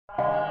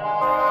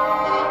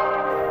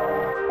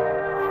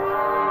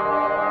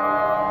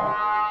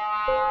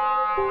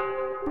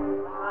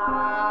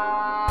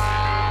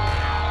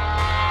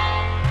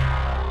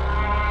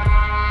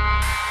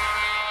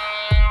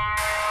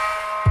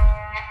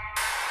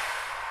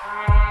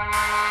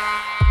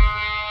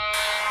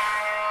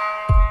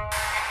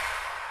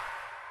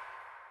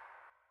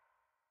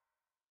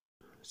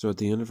So at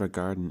the end of our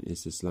garden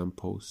is this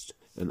lamppost,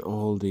 and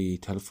all the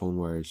telephone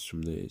wires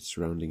from the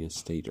surrounding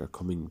estate are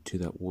coming to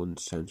that one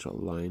central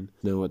line.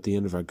 Now at the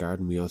end of our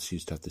garden we also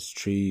used to have this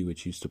tree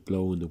which used to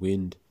blow in the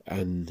wind,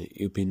 and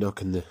it'd be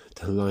knocking the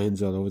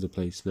lines all over the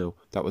place. Now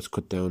that was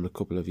cut down a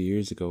couple of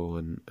years ago,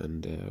 and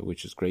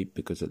which is great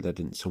because it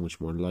let in so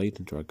much more light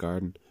into our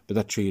garden. But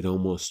that tree had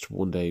almost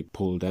one day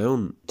pulled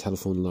down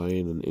telephone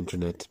line and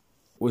internet.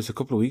 It was a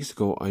couple of weeks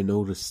ago I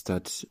noticed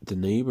that the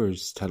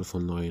neighbour's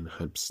telephone line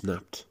had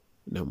snapped.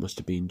 Now, it must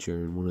have been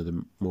during one of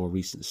the more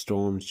recent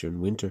storms during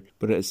winter,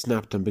 but it had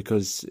snapped, and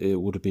because it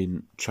would have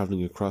been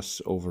travelling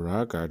across over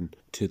our garden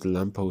to the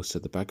lamppost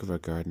at the back of our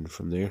garden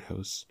from their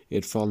house, it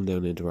had fallen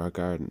down into our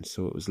garden.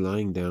 So it was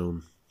lying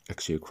down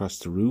actually across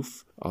the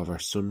roof of our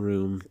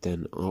sunroom,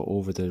 then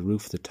over the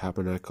roof of the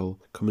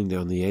tabernacle, coming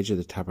down the edge of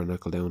the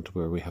tabernacle down to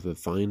where we have a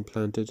vine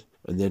planted,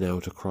 and then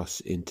out across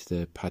into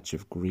the patch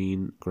of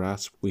green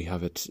grass. We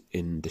have it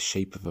in the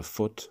shape of a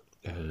foot.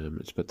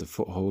 It's about the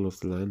foothold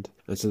of the land,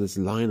 and so this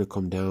line had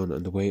come down,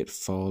 and the way it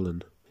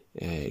fallen,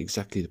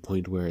 exactly the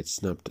point where it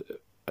snapped,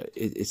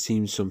 it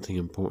seems something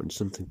important,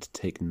 something to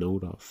take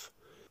note of.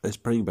 I was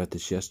praying about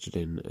this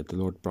yesterday, and the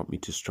Lord brought me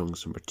to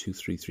Strong's number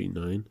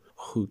 2339,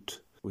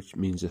 chut, which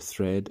means a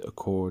thread, a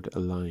cord, a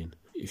line.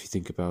 If you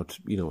think about,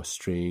 a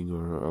string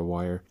or a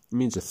wire, it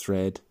means a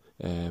thread,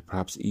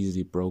 perhaps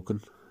easily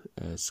broken.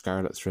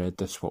 Scarlet thread,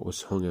 that's what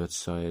was hung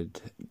outside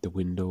the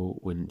window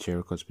when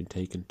Jericho's been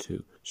taken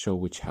to show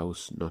which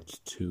house not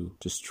to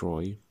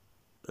destroy.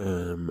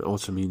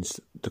 Also means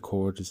the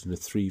cord is in a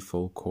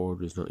threefold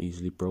cord, is not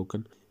easily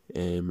broken.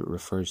 It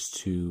refers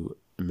to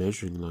a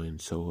measuring line,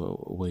 so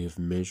a way of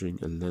measuring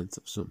a length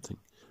of something.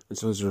 And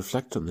so as I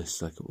reflect on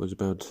this, it was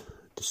about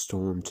the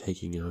storm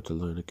taking out a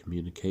line of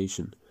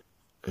communication,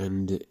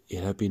 and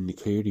it had been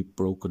clearly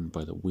broken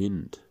by the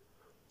wind.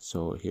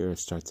 So here I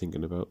start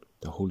thinking about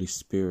the Holy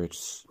Spirit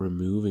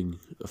removing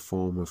a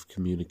form of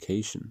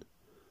communication.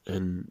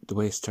 And the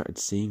way I started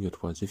seeing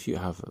it was, if you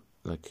have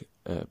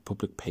a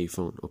public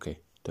payphone, okay,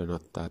 they're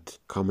not that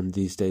common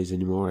these days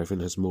anymore.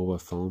 Everyone has a mobile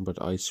phone, but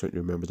I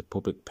certainly remember the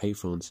public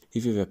payphones.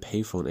 If you have a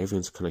payphone,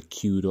 everyone's kind of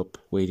queued up,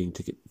 waiting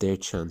to get their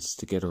chance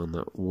to get on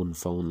that one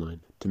phone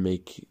line to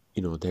make,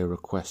 their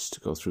request to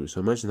go through. So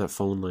imagine that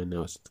phone line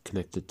now is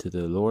connected to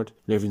the Lord,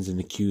 and everyone's in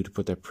the queue to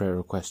put their prayer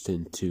request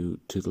in to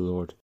the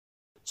Lord.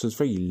 So it's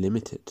very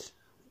limited.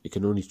 It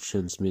can only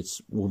transmit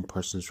one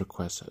person's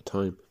request at a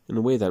time. In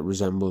a way that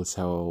resembles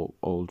how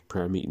old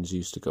prayer meetings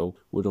used to go.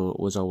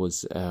 Was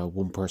always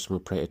one person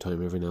would pray at a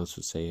time, everyone else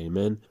would say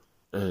amen.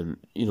 And,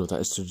 that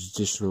is the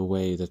traditional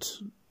way that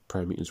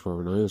prayer meetings were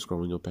when I was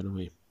growing up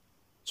anyway.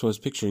 So I was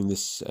picturing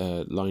this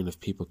line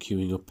of people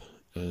queuing up,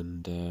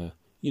 and,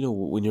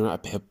 when you're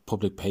at a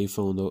public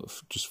payphone, though,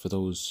 just for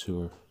those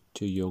who are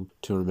too young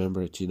to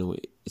remember it,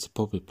 it's a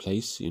public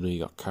place. You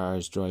got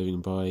cars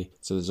driving by,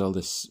 so there's all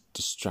this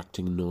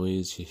distracting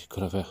noise. You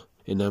could have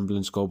an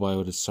ambulance go by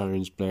with its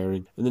sirens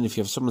blaring, and then if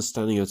you have someone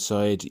standing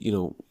outside,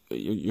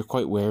 you're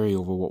quite wary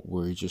over what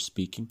words you're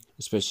speaking,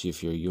 especially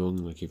if you're young,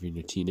 like if you're in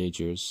your teenage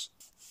years.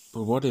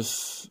 But what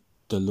if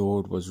the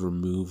Lord was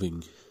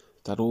removing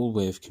that old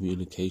way of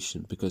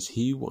communication because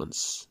He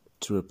wants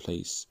to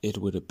replace it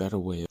with a better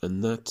way?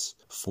 And that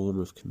form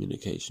of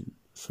communication,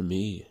 for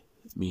me,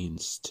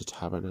 means to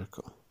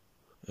tabernacle.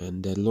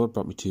 And the Lord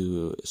brought me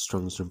to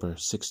Strong's number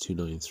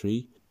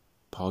 6293,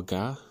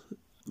 Paga.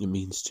 It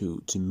means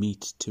to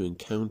meet, to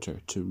encounter,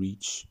 to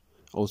reach.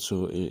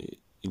 Also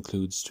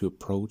includes to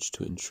approach,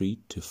 to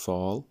entreat, to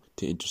fall,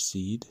 to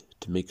intercede,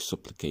 to make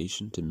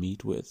supplication, to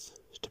meet with,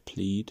 to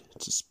plead,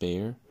 to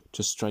spare,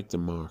 to strike the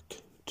mark,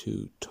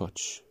 to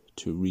touch,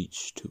 to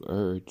reach, to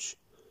urge.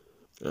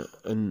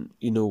 And,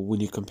 when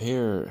you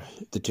compare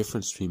the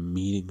difference between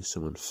meeting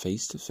someone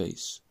face to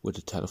face with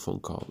a telephone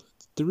call,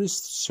 there is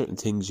certain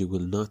things you will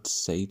not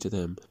say to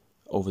them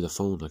over the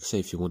phone. Like, say,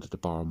 if you wanted to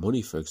borrow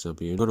money, for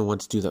example, you're going to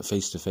want to do that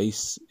face to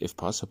face if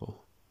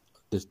possible.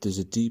 There's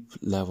a deep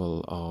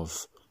level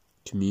of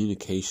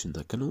communication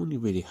that can only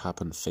really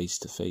happen face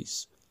to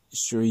face.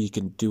 Sure, you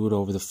can do it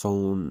over the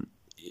phone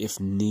if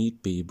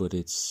need be, but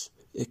it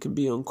can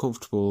be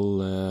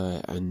uncomfortable,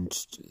 and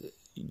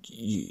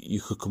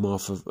you could come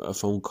off of a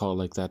phone call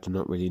like that and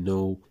not really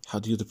know how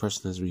the other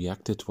person has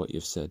reacted to what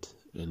you've said,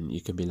 and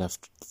you can be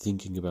left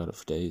thinking about it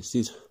for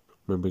days.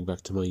 Remembering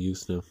back to my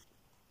youth now.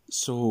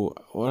 So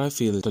what I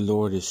feel the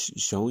Lord is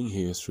showing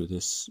here through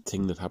this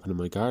thing that happened in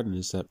my garden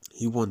is that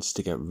He wants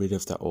to get rid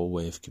of that old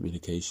way of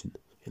communication,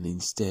 and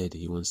instead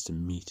He wants to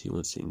meet, He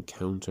wants to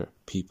encounter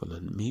people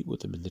and meet with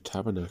them in the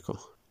tabernacle.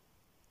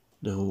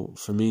 Now,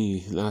 for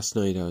me, last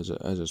night as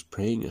I was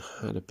praying,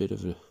 I had a bit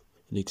of an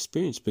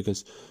experience,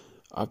 because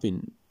I've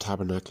been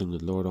tabernacling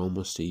with the Lord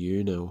almost a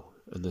year now,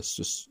 and that's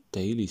just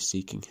daily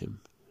seeking Him,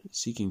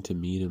 seeking to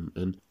meet Him.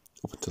 And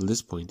up until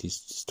this point,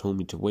 He's just told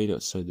me to wait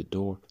outside the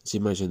door. So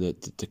imagine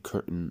that the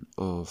curtain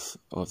of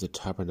the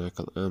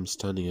tabernacle. I'm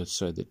standing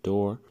outside the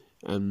door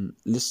and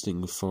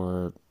listening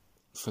for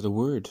the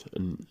word,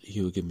 and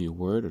He will give me a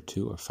word or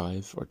 2 or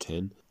 5 or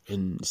 10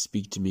 and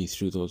speak to me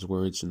through those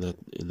words in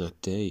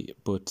that day.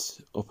 But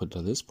up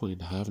until this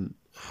point, I haven't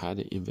had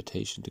an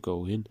invitation to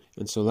go in.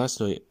 And so last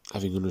night,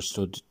 having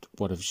understood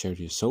what I've shared with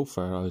you so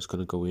far, I was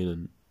going to go in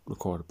and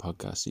record a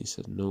podcast. And he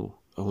said, no,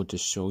 I want to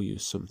show you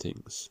some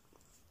things.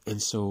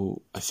 And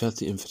so I felt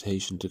the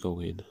invitation to go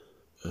in,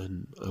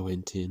 and I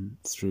went in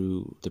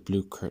through the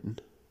blue curtain,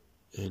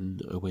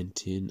 and I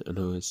went in and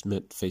I was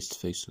met face to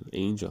face with an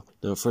angel.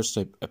 Now at first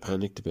I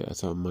panicked a bit. I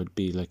thought it might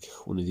be like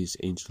one of these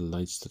angel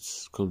lights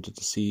that's come to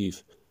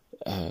deceive,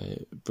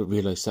 but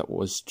realised that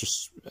was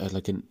just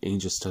like an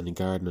angel standing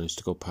guard, and I used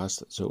to go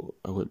past it. So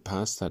I went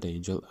past that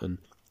angel and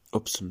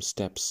up some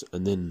steps,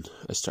 and then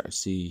I started to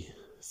see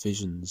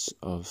visions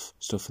of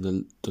stuff,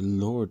 and the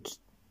Lord,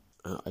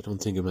 I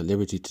don't think I'm at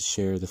liberty to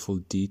share the full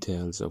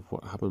details of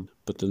what happened,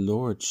 but the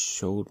Lord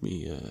showed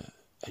me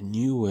a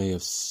new way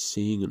of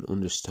seeing and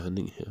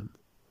understanding Him.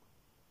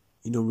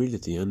 You know, really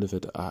at the end of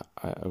it, I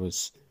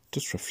was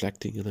just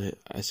reflecting, and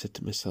I said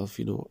to myself,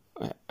 you know,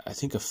 I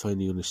think I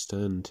finally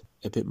understand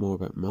a bit more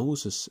about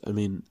Moses. I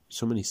mean,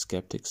 so many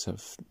skeptics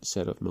have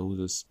said of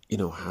Moses, you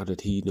know, how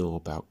did he know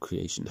about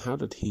creation? How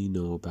did he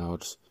know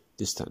about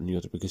this, that and the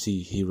other? Because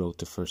he wrote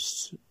the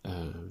first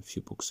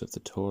few books of the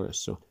Torah.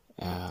 So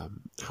how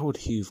would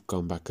he have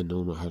gone back and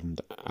known what happened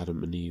to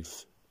Adam and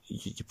Eve?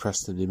 You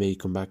press them, they may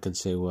come back and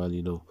say, well,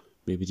 you know,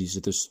 maybe these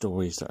are the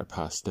stories that are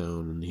passed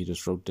down, and he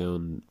just wrote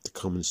down the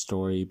common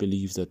story he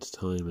believed at the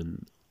time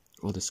and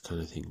all this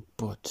kind of thing.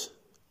 But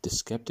the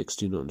skeptics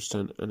do not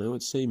understand, and I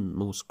would say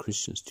most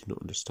Christians do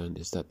not understand,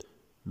 is that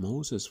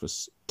Moses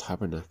was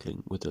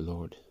tabernacling with the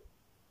Lord.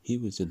 He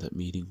was in that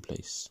meeting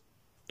place,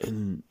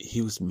 and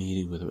he was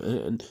meeting with him.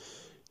 And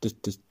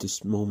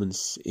there's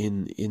moments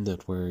in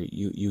that where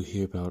you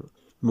hear about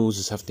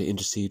Moses having to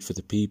intercede for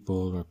the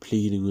people, or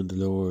pleading with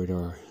the Lord,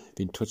 or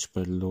being touched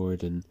by the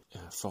Lord, and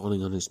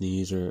falling on his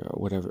knees, or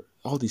whatever.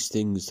 All these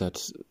things that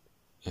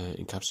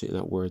encapsulate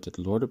that word that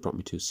the Lord had brought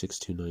me to,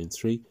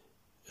 6293.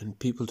 And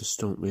people just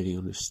don't really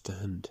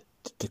understand.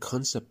 The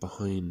concept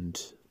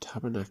behind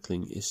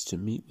tabernacling is to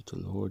meet with the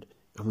Lord.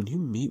 And when you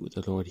meet with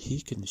the Lord,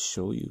 He can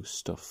show you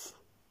stuff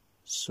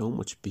so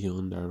much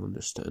beyond our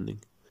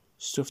understanding.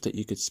 Stuff that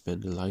you could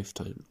spend a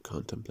lifetime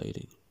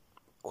contemplating.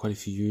 Quite a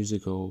few years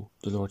ago,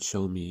 the Lord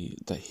showed me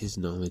that His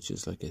knowledge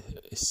is like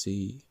a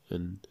sea.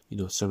 And, you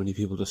know, so many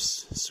people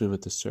just swim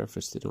at the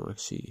surface. They don't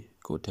actually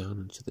go down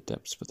into the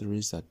depths. But there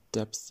is that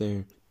depth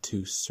there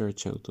to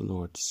search out the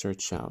Lord,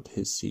 search out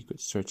His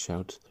secrets, search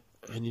out.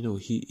 And, you know,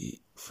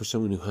 He, for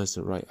someone who has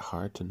the right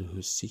heart and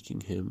who's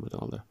seeking Him with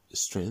all their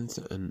strength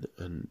and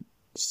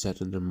set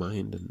in their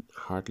mind and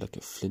heart like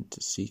a flint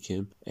to seek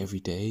Him every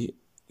day,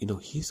 you know,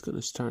 He's going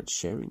to start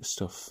sharing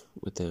stuff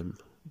with them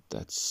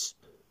that's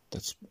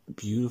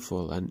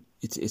beautiful. And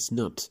it's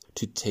not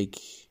to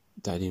take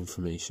that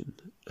information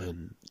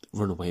and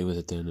run away with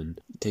it then,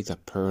 and take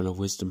that pearl of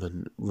wisdom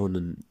and run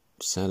and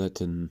sell it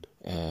and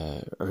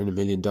earn $1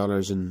 million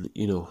and,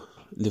 you know,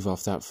 live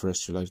off that for the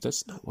rest of your life.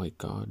 That's not why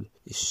God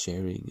is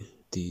sharing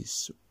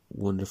these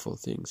wonderful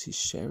things. He's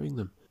sharing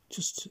them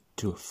just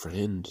to a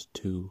friend,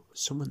 to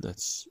someone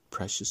that's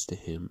precious to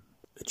Him.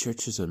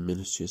 Churches and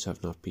ministries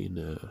have not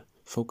been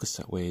focused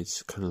that way.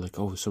 It's kind of like,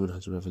 oh, someone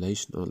has a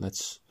revelation, oh,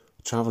 let's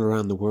travel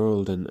around the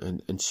world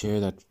and share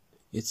that.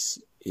 It's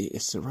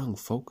the wrong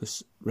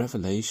focus.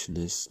 Revelation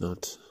is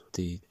not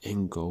the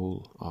end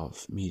goal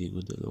of meeting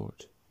with the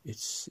Lord.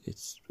 It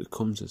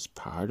comes as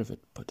part of it,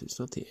 but it's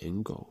not the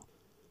end goal.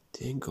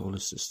 The end goal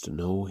is just to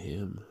know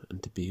Him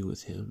and to be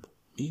with Him,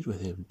 meet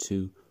with Him,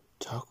 to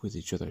talk with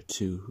each other,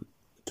 to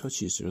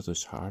touch each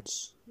other's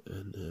hearts,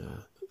 and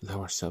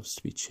allow ourselves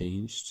to be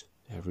changed,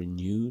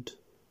 renewed.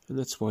 And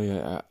that's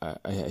why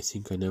I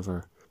think I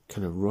never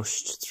kind of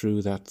rushed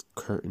through that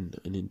curtain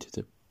and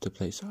into the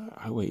place.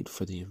 I waited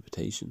for the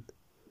invitation.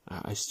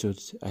 I stood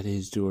at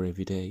His door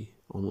every day,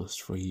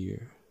 almost for a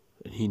year,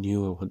 and He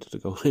knew I wanted to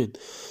go in.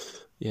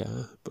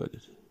 Yeah, but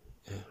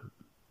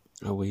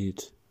I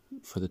waited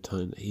for the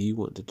time that He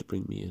wanted to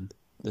bring me in.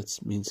 That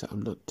means that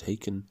I'm not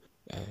taking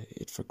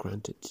it for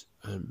granted.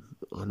 I'm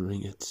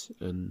honouring it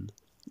and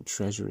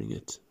treasuring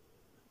it,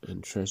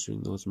 and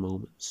treasuring those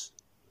moments,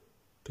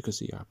 because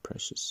they are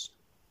precious.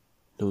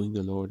 Knowing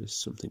the Lord is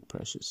something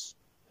precious,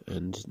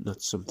 and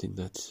not something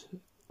that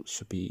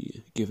should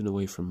be given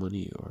away for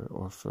money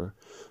or for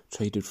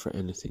traded for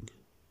anything.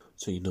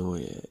 So, you know,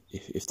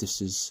 if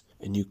this is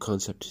a new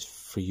concept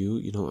for you,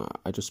 you know,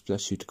 I just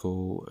bless you to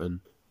go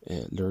and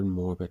learn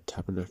more about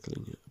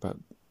tabernacling, about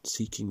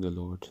seeking the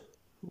Lord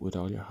with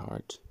all your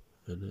heart.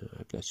 And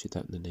I bless you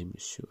that in the name of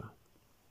Yeshua.